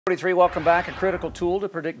43, welcome back. A critical tool to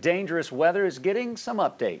predict dangerous weather is getting some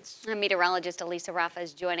updates. Meteorologist Elisa Raffa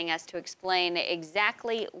is joining us to explain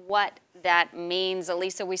exactly what that means.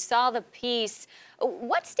 Elisa, we saw the piece.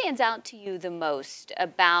 What stands out to you the most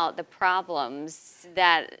about the problems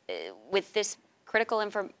that with this critical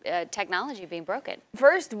technology being broken?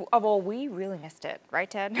 First of all, we really missed it, right,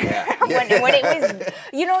 Ted? Yeah. when it was,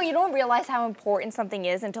 you don't realize how important something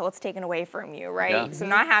is until it's taken away from you, right? Yeah. So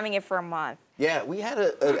not having it for a month. Yeah, we had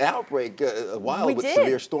an outbreak a while with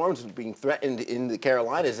severe storms being threatened in the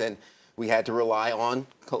Carolinas, and we had to rely on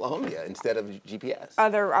Columbia instead of GPS.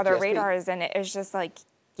 Other GSP. radars, and it's just like,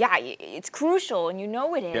 yeah, it's crucial, and you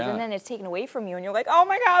know it is, Yeah. and then it's taken away from you, and you're like, oh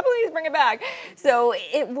my God, please bring it back. So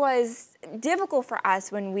it was difficult for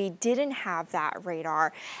us when we didn't have that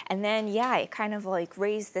radar. And then, yeah, it kind of like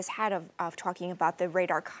raised this head of talking about the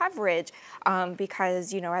radar coverage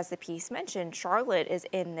because, as the piece mentioned, Charlotte is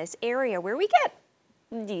in this area where we get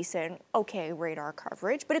decent, okay radar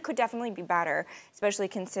coverage, but it could definitely be better, especially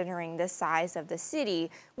considering the size of the city,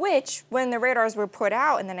 which when the radars were put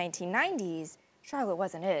out in the 1990s, Charlotte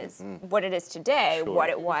wasn't what it is today, Sure. what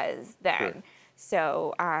it was then. Sure.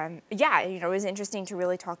 So, yeah, it was interesting to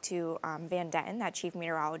really talk to Van Denton, that chief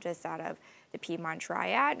meteorologist out of the Piedmont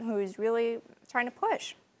Triad, who's really trying to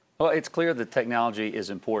push. Well, it's clear that technology is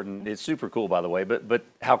important. It's super cool, by the way, but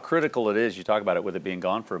how critical it is, you talk about it with it being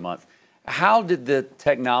gone for a month. How did the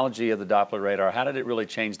technology of the Doppler radar, how did it really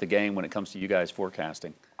change the game when it comes to you guys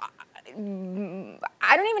forecasting?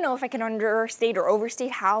 I don't even know if I can understate or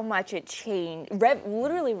overstate how much it changed,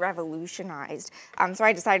 literally revolutionized. So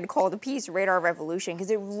I decided to call the piece Radar Revolution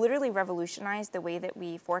because it literally revolutionized the way that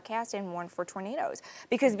we forecast and warn for tornadoes.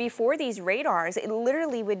 Because before these radars, it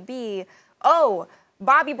literally would be, oh,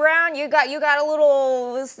 Bobby Brown, you got a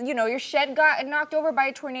little, your shed got knocked over by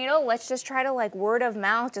a tornado. Let's just try to word of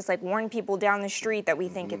mouth, just warn people down the street that we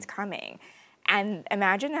think it's coming. And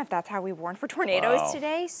imagine if that's how we warn for tornadoes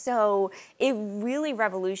today. So it really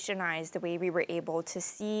revolutionized the way we were able to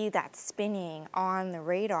see that spinning on the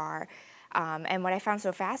radar. And what I found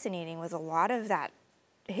so fascinating was a lot of that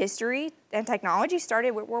history and technology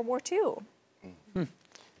started with World War II.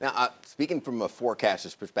 Now, speaking from a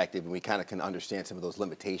forecaster's perspective, and we kind of can understand some of those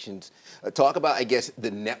limitations, talk about, I guess,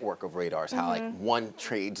 the network of radars, how one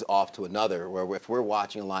trades off to another, where if we're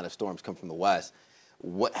watching a line of storms come from the west,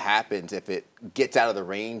 what happens if it gets out of the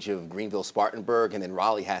range of Greenville, Spartanburg, and then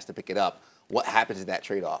Raleigh has to pick it up? What happens in that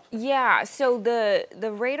trade-off? Yeah, so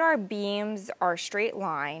the radar beams are straight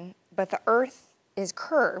line, but the Earth is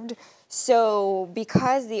curved. So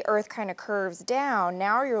because the Earth kind of curves down,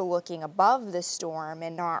 now you're looking above the storm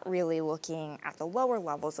and not really looking at the lower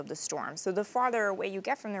levels of the storm. So the farther away you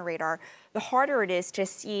get from the radar, the harder it is to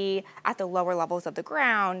see at the lower levels of the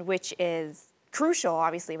ground, which is crucial,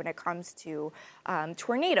 obviously, when it comes to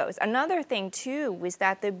tornadoes. Another thing, too, was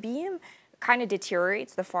that the beam kind of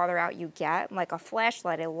deteriorates the farther out you get, like a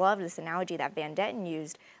flashlight. I love this analogy that Van Denton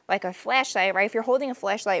used. Like a flashlight, right? If you're holding a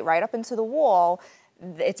flashlight right up into the wall,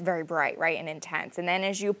 it's very bright, right, and intense. And then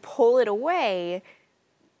as you pull it away,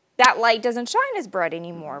 that light doesn't shine as bright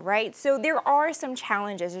anymore, right? So there are some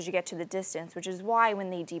challenges as you get to the distance, which is why when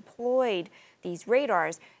they deployed these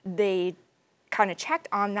radars, they kind of checked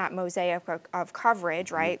on that mosaic of coverage,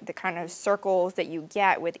 right? The kind of circles that you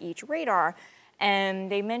get with each radar.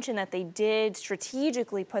 And they mentioned that they did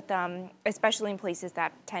strategically put them, especially in places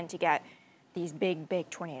that tend to get these big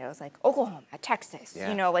tornadoes, like Oklahoma, Texas,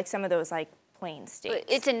 like some of those plain states.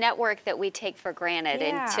 It's a network that we take for granted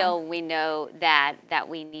until we know that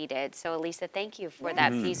we need it. So Elisa, thank you for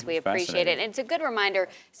that piece. We appreciate it. And it's a good reminder,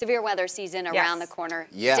 severe weather season around the corner.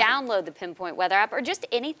 Yeah. Download the Pinpoint Weather app or just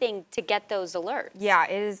anything to get those alerts. Yeah,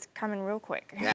 it is coming real quick.